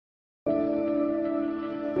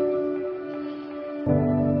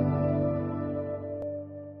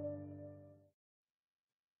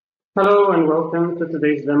Hello and welcome to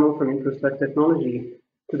today's demo from Introspect Technology.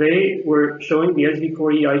 Today we're showing the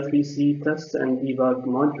SV4E I3C test and debug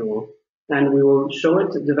module, and we will show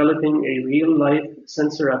it developing a real-life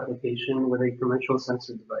sensor application with a commercial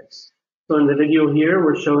sensor device. So in the video here,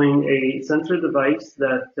 we're showing a sensor device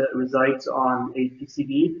that resides on a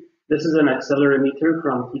PCB. This is an accelerometer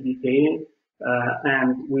from TDK,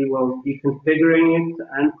 and we will be configuring it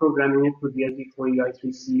and programming it with the SV4E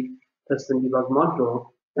I3C test and debug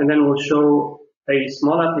module. And then we'll show a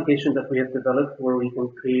small application that we have developed where we can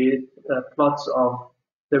create plots of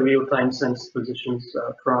the real-time sense positions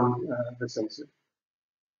from the sensor.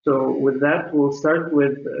 So with that, we'll start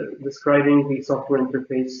with describing the software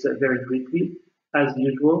interface very briefly. As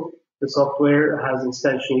usual, the software has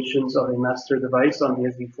instantiations of a master device on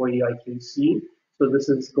the SV4E I3C. So this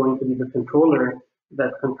is going to be the controller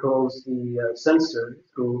that controls the sensor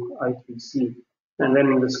through I3C. And then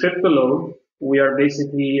in the script below, we are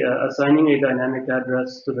basically assigning a dynamic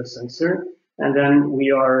address to the sensor, and then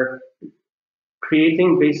we are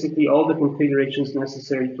creating basically all the configurations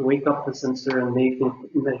necessary to wake up the sensor and make it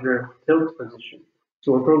measure tilt position.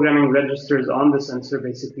 So we're programming registers on the sensor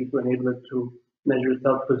basically to enable it to measure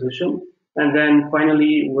tilt position. And then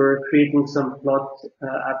finally, we're creating some plot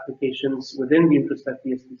applications within the Introspect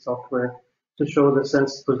DSP software to show the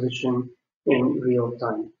sense position in real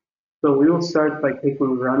time. So we will start by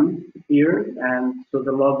clicking run here, and so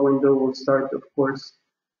the log window will start, of course,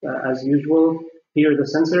 as usual. Here the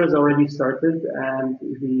sensor has already started and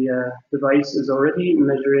the device is already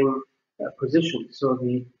measuring position. So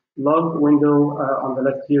the log window on the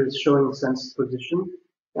left here is showing sense position,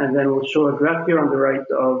 and then we'll show a graph here on the right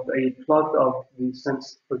of a plot of the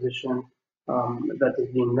sense position that is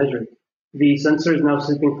being measured. The sensor is now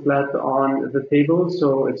sitting flat on the table,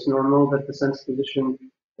 so it's normal that the sense position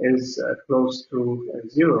is close to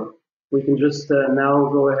 0. We can just now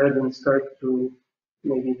go ahead and start to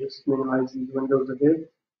maybe just minimize these windows a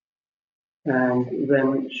bit and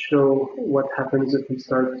then show what happens if we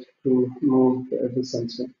start to move the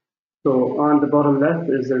sensor. So on the bottom left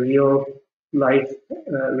is the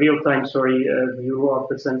real-time view of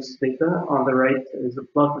the sense data. On the right is a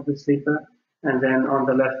plot of this data, and then on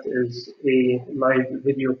the left is a live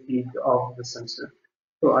video feed of the sensor.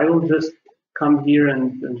 So I will just come here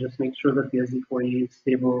and just make sure that the SV4E is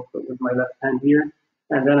stable with my left hand here.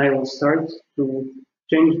 And then I will start to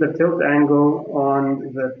change the tilt angle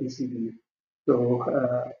on the PCB. So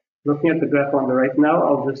looking at the graph on the right now,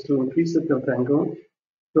 I'll just increase the tilt angle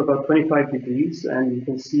to about 25 degrees. And you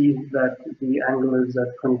can see that the angle is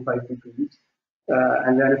at 25 degrees.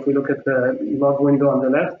 And then if we look at the log window on the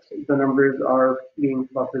left, the numbers are being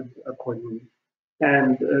plotted accordingly.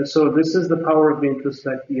 And so this is the power of the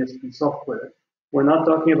Introspect DSP software. We're not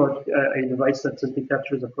talking about a device that simply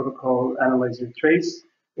captures a protocol analyzer trace.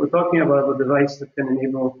 We're talking about a device that can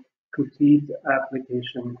enable complete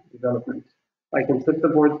application development. I can flip the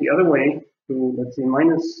board the other way to, let's say,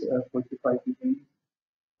 minus 45 degrees,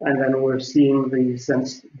 and then we're seeing the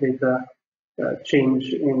sense data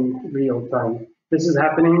change in real time. This is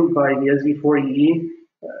happening by the SV4E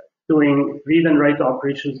doing read and write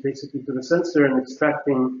operations basically to the sensor and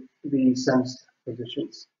extracting the sensed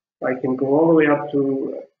positions. I can go all the way up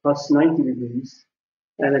to plus 90 degrees.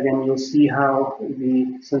 And again, you'll see how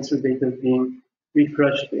the sensor data is being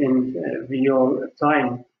refreshed in real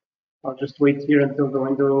time. I'll just wait here until the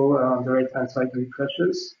window on the right-hand side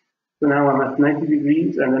refreshes. So now I'm at 90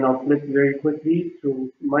 degrees, and then I'll flip very quickly to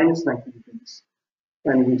minus 90 degrees.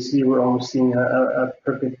 And you see we're almost seeing a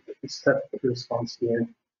perfect step response here.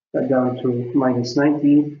 Down to minus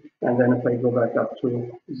 90, and then if I go back up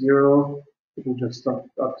to 0, it will just stop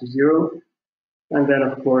up to 0. And then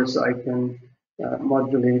of course I can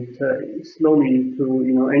modulate slowly to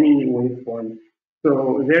any waveform.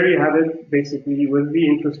 So there you have it, basically with the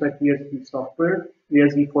Introspect DSP software, the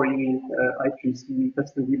SV4E I3C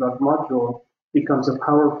test and debug module becomes a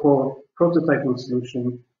powerful prototyping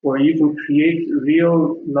solution where you can create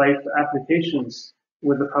real-life applications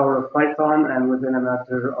with the power of Python and within a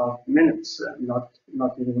matter of minutes, not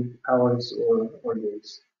even hours or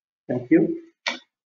days. Thank you.